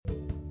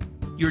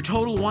Your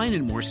Total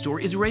Wine & More store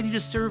is ready to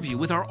serve you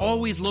with our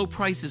always low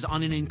prices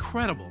on an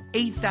incredible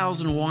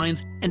 8,000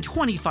 wines and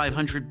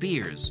 2,500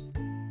 beers.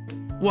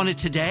 Want it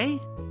today?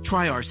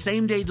 Try our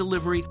same-day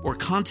delivery or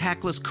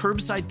contactless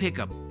curbside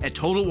pickup at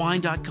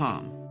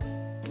TotalWine.com.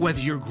 Whether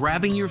you're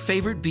grabbing your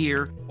favorite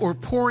beer or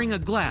pouring a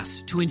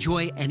glass to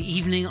enjoy an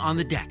evening on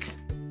the deck,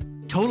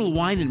 Total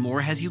Wine & More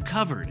has you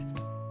covered.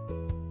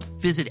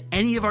 Visit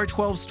any of our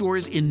 12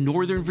 stores in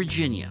Northern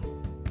Virginia.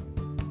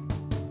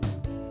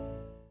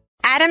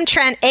 Adam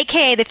Trent,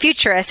 a.k.a. The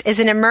Futurist,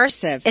 is an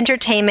immersive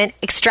entertainment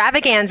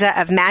extravaganza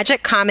of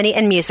magic, comedy,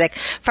 and music.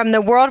 From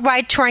the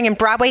worldwide touring and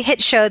Broadway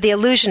hit show, The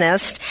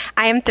Illusionists,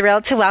 I am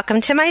thrilled to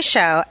welcome to my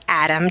show,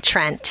 Adam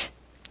Trent.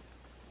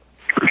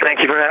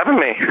 Thank you for having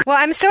me. Well,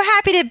 I'm so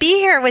happy to be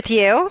here with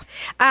you.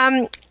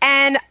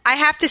 And I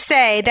have to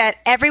say that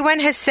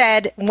everyone has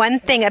said one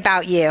thing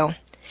about you,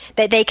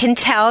 that they can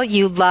tell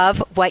you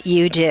love what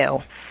you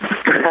do.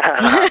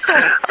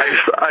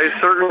 I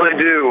certainly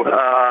do.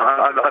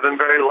 I've been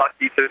very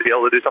lucky to be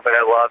able to do something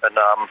I love, and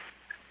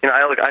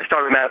I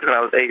started magic when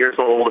I was 8 years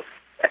old,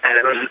 and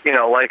it was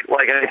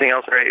like anything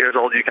else when you're 8 years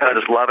old, you kind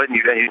of just love it, and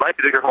you might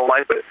be doing your whole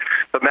life, but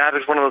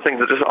magic's one of those things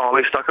that just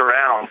always stuck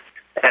around.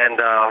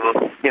 And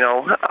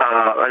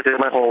I did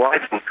my whole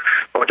life, and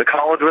I went to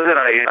college with it.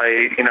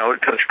 I kind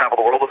of traveled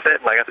the world with it,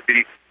 and I got to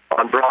be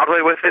on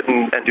Broadway with it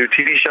and do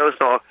TV shows.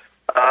 So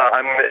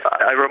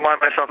I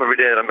remind myself every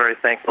day that I'm very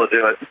thankful to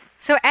do it.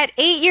 So at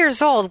 8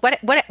 years old,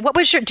 what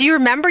was do you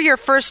remember your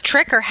first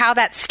trick or how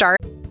that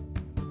started?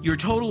 Your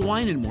Total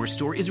Wine & More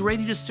store is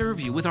ready to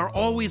serve you with our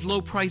always low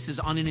prices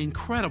on an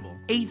incredible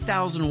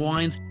 8,000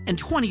 wines and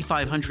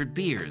 2,500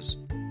 beers.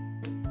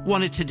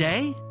 Want it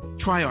today?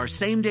 Try our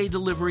same-day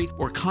delivery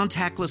or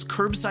contactless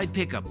curbside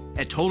pickup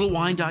at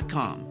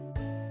TotalWine.com.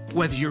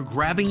 Whether you're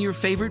grabbing your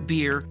favorite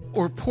beer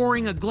or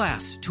pouring a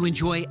glass to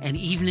enjoy an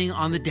evening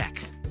on the deck,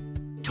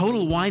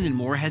 Total Wine &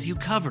 More has you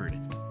covered.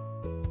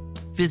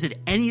 Visit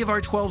any of our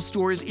 12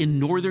 stores in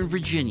Northern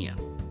Virginia.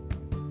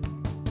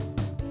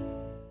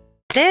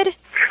 No, it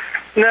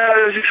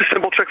was just a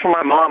simple trick from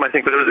my mom, I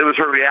think, but it was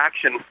her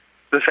reaction.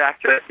 The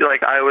fact that,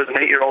 I was an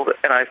 8-year-old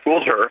and I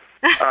fooled her.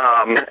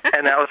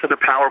 And that was such a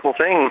powerful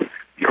thing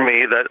for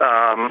me that,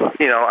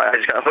 I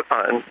just got hooked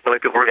on it and the way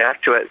people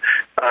react to it.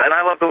 And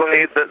I love the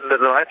way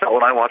that I felt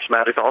when I watched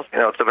magic also.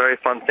 It's a very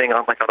fun thing,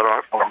 unlike other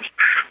art forms,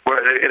 where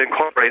it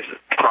incorporates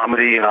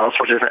comedy and all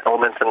sorts of different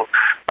elements. And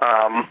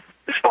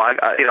so I'm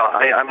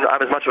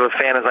as much of a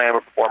fan as I am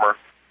a performer.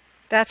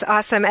 That's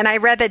awesome. And I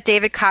read that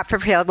David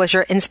Copperfield was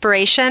your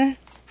inspiration.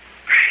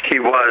 He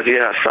was,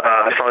 yes.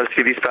 I saw his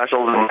TV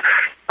specials, and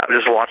I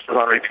just watched it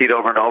on repeat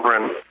over and over,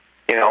 and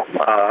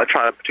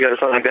try to put together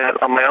something like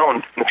that on my own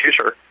in the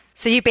future.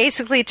 So you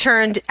basically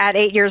turned, at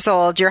 8 years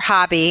old, your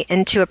hobby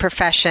into a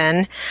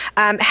profession.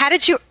 How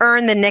did you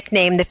earn the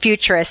nickname The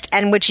Futurist,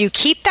 and would you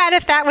keep that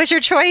if that was your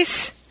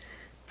choice?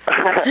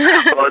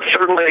 Well, it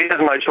certainly is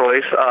my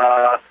choice.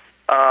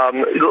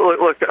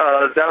 Look,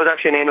 that was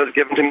actually a name that was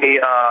given to me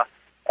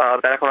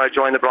back when I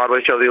joined the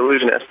Broadway show, The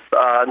Illusionists.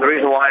 And the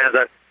reason why is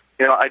that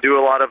I do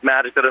a lot of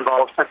magic that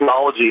involves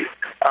technology.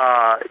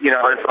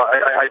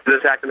 I do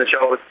this act in the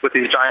show with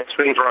these giant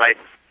screens where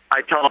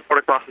I teleport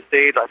across the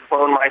stage. I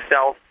clone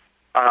myself.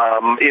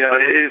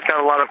 It's got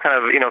a lot of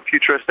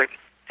futuristic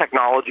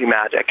technology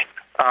magic.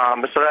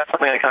 So that's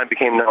something I kind of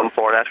became known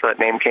for. That's where that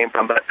name came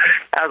from. But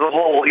as a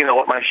whole,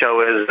 what my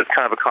show is, it's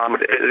kind of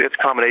it's a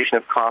combination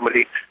of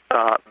comedy,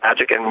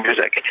 magic, and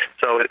music.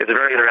 So it's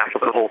very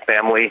interactive with the whole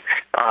family.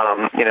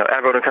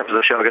 Everyone who comes to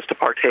the show gets to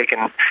partake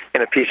in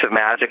a piece of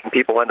magic, and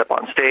people end up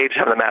on stage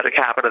having the magic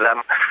happen to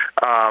them.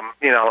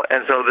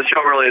 And so the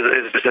show really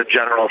is just a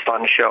general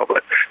fun show.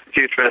 But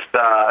Futurist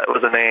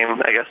was a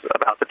name, I guess,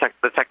 about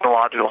the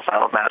technological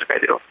style of magic I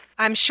do.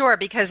 I'm sure,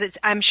 because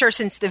I'm sure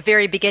since the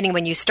very beginning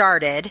when you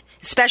started,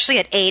 especially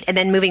at 8 and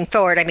then moving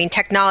forward,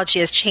 technology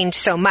has changed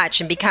so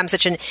much and become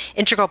such an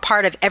integral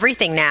part of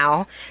everything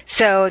now.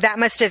 So that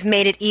must have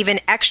made it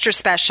even extra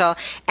special.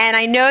 And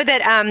I know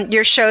that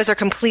your shows are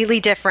completely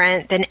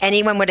different than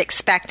anyone would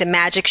expect a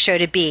magic show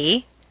to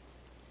be.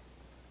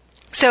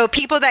 So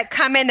people that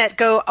come in that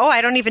go, oh,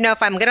 I don't even know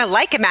if I'm going to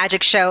like a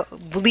magic show,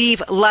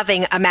 leave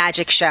loving a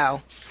magic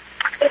show.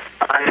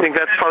 I think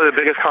that's probably the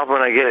biggest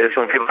compliment I get is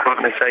when people come up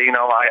and they say,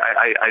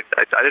 I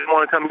didn't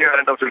want to come here. I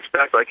didn't know what to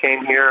expect. I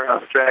came here. I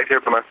was dragged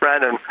here by my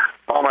friend, and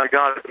oh my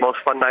God, it's the most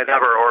fun night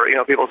ever. Or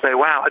people say,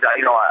 wow,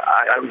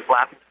 I was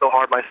laughing so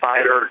hard my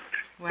side hurt.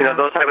 Wow.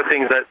 Those type of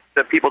things that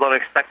people don't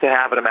expect to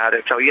have at a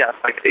magic show. Yes,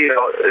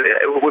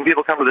 when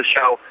people come to the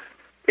show,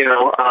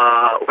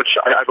 which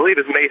I believe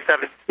is May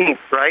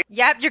 17th, right?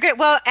 Yep, you're good.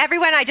 Well,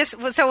 everyone,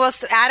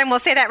 Adam, we'll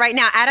say that right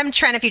now. Adam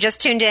Trent, if you just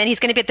tuned in, he's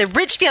going to be at the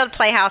Ridgefield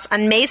Playhouse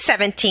on May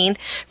 17th.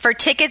 For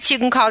tickets, you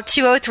can call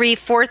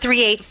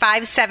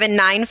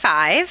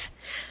 203-438-5795.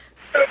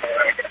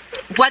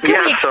 What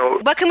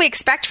can we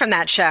expect from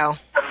that show?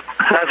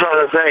 That's what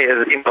I was going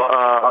to say. Is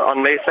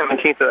on May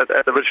 17th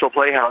at the Ridgefield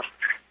Playhouse,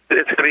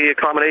 it's going to be a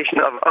combination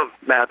of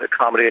magic,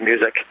 comedy, and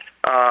music.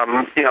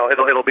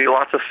 It'll be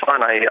lots of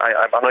fun. I'm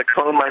going to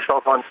clone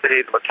myself on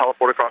stage. I'm going to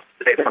teleport across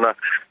the stage. I'm going to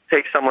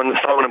take someone's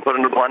phone and put it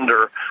in a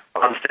blender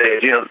on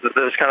stage.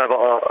 There's kind of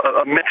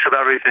a mix of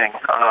everything.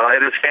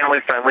 It is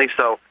family friendly,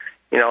 so.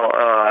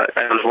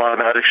 And there's a lot of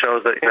magic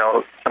shows that,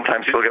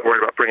 sometimes people get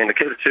worried about bringing the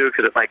kids to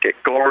because it might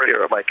get gory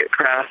or it might get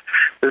crass.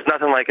 There's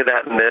nothing like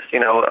that in this.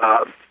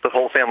 The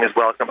whole family is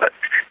welcome, but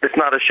it's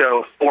not a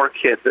show for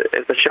kids.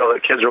 It's a show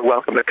that kids are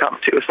welcome to come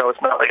to, so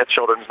it's not like a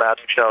children's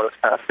magic show. It's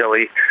kind of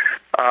silly.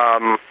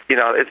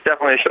 It's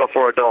definitely a show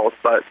for adults,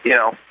 but,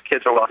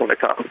 kids are welcome to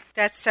come.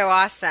 That's so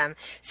awesome.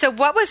 So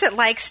what was it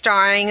like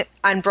starring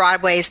on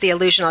Broadway's The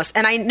Illusionists?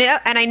 And I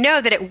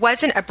know that it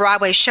wasn't a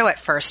Broadway show at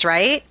first,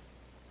 right?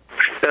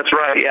 That's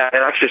right. Yeah, it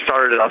actually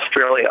started in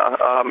Australia.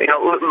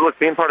 Look,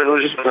 being part of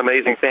Illusionists was an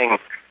amazing thing.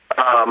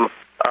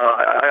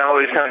 I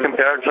always kind of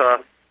compare it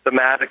to the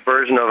magic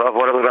version of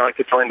what it was like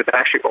to join the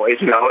Backstreet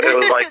Boys. It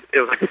was like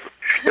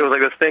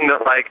this thing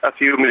that like a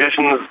few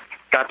musicians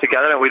got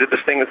together and we did this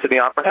thing at Sydney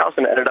Opera House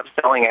and it ended up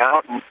selling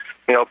out and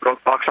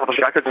broke box office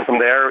records. And from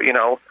there,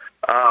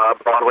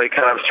 Broadway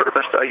kind of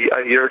surfaced a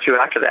year or two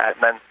after that,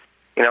 and then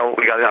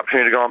we got the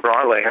opportunity to go on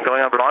Broadway. And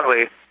going on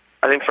Broadway,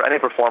 I think for any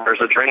performer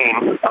is a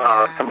dream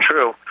come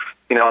true.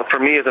 For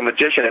me as a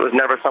magician, it was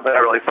never something I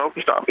really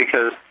focused on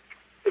because,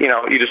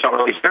 you just don't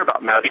really hear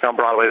about magic on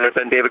Broadway. There's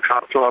been David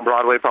Copperfield on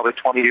Broadway probably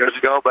 20 years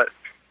ago, but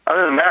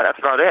other than that, that's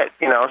about it.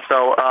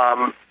 So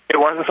it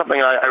wasn't something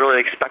I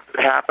really expected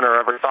to happen or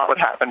ever thought would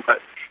happen.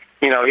 But,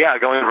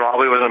 going to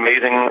Broadway was an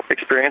amazing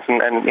experience, and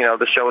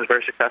the show was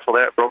very successful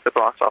there. It broke the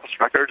box office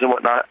records and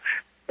whatnot.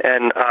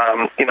 And,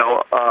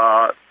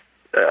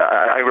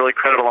 I really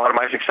credit a lot of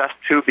my success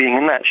to being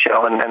in that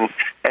show and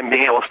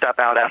being able to step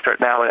out after it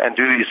now and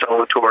do these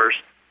solo tours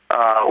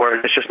where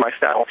it's just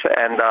myself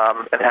and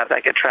have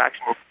that get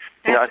traction.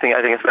 I think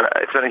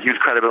it's been a huge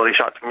credibility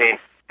shot to me.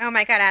 Oh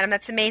my God, Adam,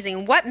 that's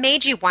amazing. What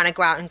made you want to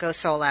go out and go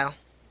solo?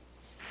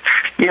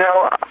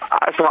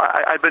 So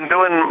I'd been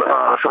doing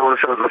solo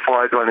shows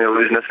before I joined the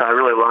Illusionists, and I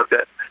really loved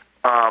it.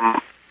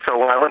 So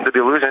when I went to the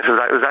Illusionists,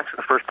 it was actually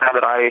the first time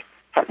that I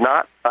had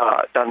not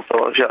done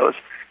solo shows.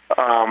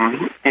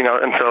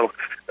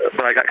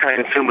 But I got kind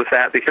of consumed with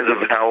that because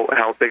of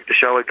how big the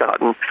show had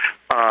gotten.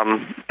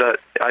 That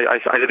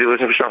I did the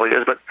Illusionists for several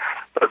years, but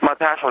my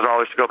passion was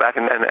always to go back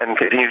and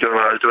continue doing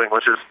what I was doing,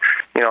 which is,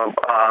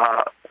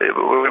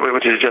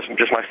 which is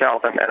just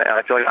myself. And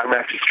I feel like I'm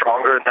actually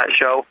stronger in that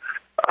show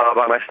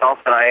by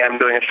myself than I am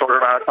doing a shorter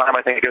amount of time.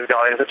 I think it gives the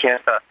audience a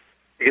chance to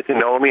get to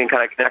know me and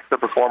kind of connect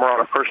with the performer on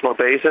a personal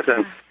basis,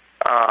 and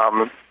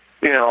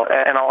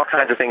and all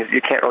kinds of things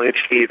you can't really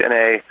achieve in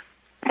a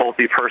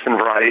multi-person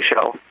variety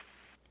show.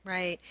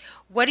 Right.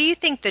 What do you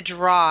think the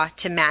draw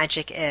to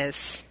magic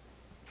is?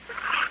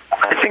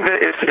 I think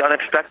that it's the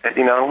unexpected.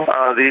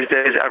 These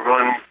days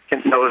everyone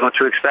knows what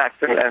to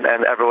expect, and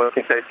everyone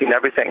thinks they've seen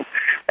everything.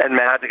 And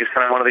magic is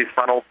kind of one of these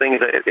funnel things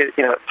that it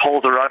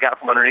pulls the rug out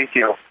from underneath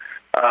you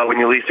when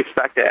you least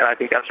expect it. And I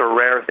think that's a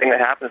rare thing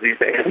that happens these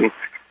days. And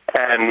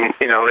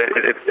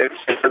it's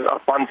just a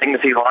fun thing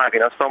to see live.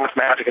 So much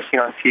magic is seen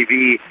on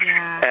TV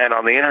and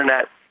on the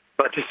internet.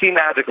 But to see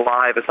magic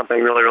live is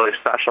something really, really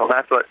special. And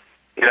that's what,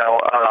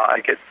 I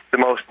get the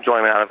most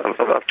enjoyment out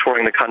of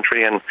touring the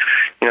country and,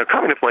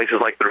 coming to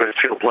places like the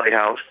Rachael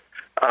Playhouse.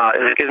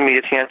 It gives me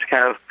a chance to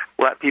kind of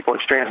let people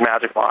experience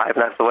magic live.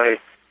 And that's the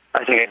way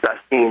I think it's best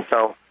seen.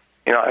 So,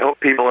 I hope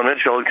people in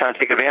Mitchell kind of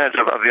take advantage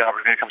of the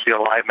opportunity to come see a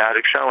live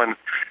magic show and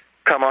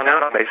come on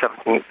out on May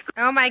 17th.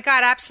 Oh, my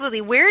God, absolutely.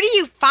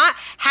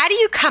 How do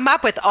you come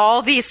up with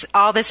all this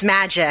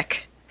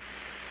magic?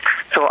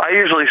 So I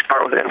usually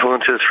start with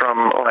influences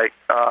from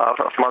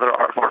from other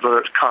art forms, whether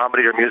it's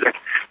comedy or music.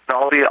 And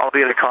I'll be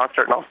at a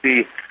concert and I'll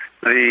see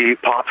the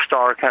pop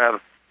star kind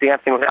of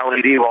dancing with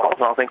LED walls,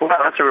 and I'll think, wow,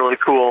 that's a really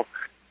cool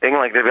thing.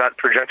 Like they've got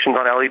projections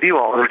on LED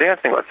walls they're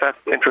dancing with. That's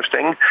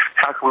interesting.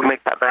 How can we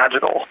make that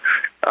magical?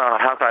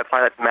 How can I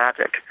apply that to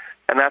magic?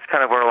 And that's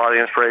kind of where a lot of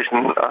the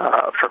inspiration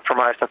for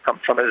my stuff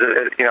comes from.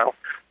 Is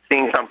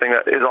seeing something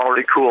that is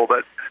already cool,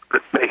 but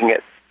making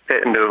it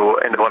fit into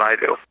what I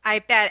do. I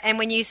bet. And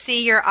when you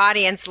see your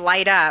audience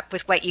light up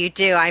with what you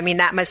do, I mean,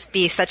 that must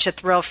be such a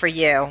thrill for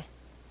you.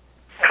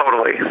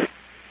 Totally.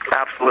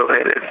 Absolutely.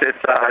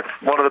 It's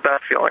one of the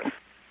best feelings.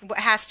 It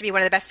has to be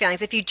one of the best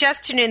feelings. If you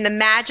just tune in, the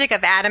magic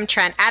of Adam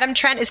Trent. Adam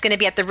Trent is going to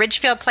be at the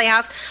Ridgefield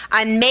Playhouse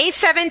on May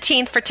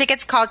 17th. For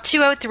tickets, call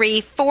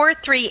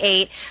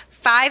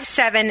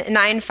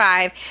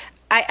 203-438-5795.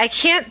 I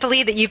can't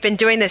believe that you've been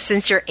doing this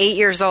since you're 8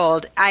 years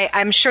old.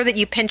 I'm sure that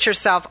you pinch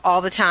yourself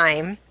all the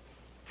time.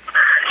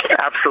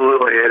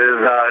 Absolutely, it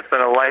is. It's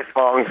been a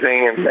lifelong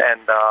thing, and as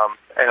I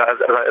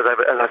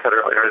said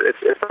earlier, it's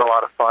been a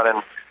lot of fun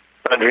and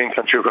a dream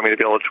come true for me to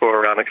be able to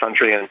tour around the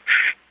country and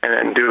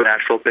and do an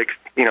actual big,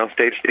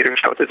 stage theater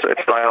show. It's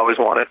what I always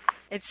wanted.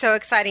 It's so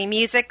exciting.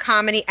 Music,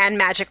 comedy, and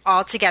magic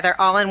all together,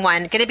 all in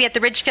one. Going to be at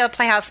the Ridgefield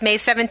Playhouse May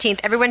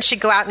 17th. Everyone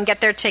should go out and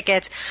get their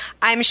tickets.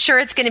 I'm sure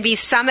it's going to be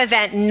some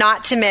event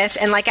not to miss.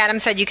 And like Adam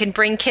said, you can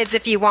bring kids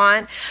if you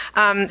want.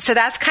 So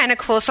that's kind of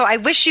cool. So I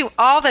wish you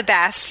all the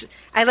best.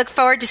 I look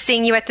forward to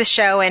seeing you at the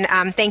show.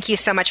 And thank you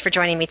so much for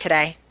joining me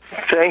today.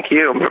 Thank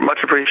you. Much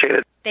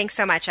appreciated. Thanks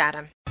so much,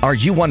 Adam. Are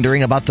you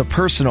wondering about the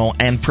personal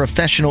and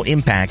professional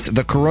impact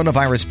the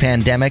coronavirus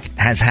pandemic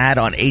has had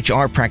on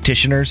HR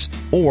practitioners?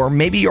 Or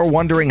maybe you're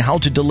wondering how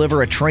to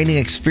deliver a training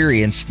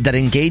experience that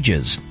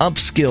engages,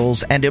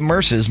 upskills, and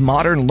immerses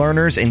modern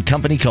learners in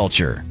company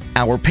culture?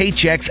 Our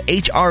Paychex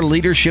HR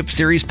Leadership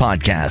Series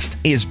podcast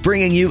is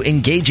bringing you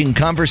engaging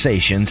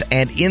conversations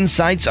and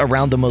insights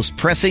around the most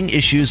pressing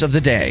issues of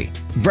the day.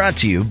 Brought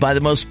to you by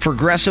the most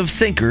progressive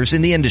thinkers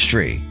in the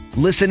industry.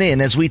 Listen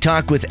in as we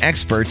talk with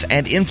experts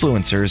and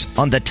influencers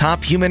on the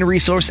top human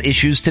resource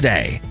issues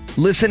today.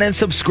 Listen and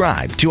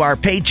subscribe to our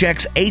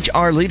Paychex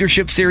HR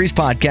Leadership Series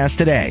podcast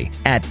today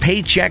at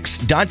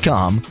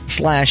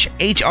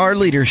paychex.com/HR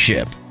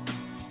leadership.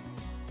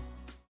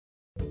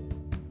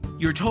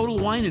 Your Total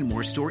Wine &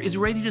 More store is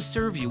ready to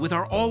serve you with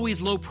our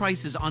always low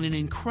prices on an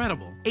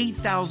incredible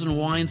 8,000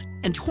 wines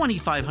and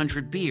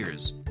 2,500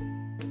 beers.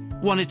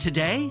 Want it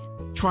today?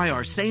 Try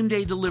our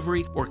same-day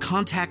delivery or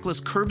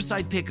contactless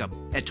curbside pickup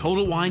at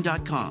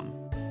TotalWine.com.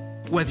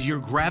 Whether you're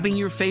grabbing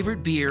your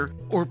favorite beer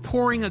or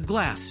pouring a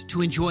glass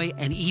to enjoy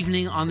an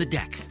evening on the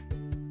deck,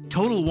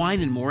 Total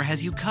Wine & More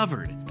has you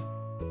covered.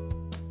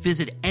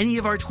 Visit any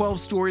of our 12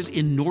 stores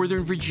in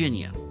Northern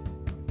Virginia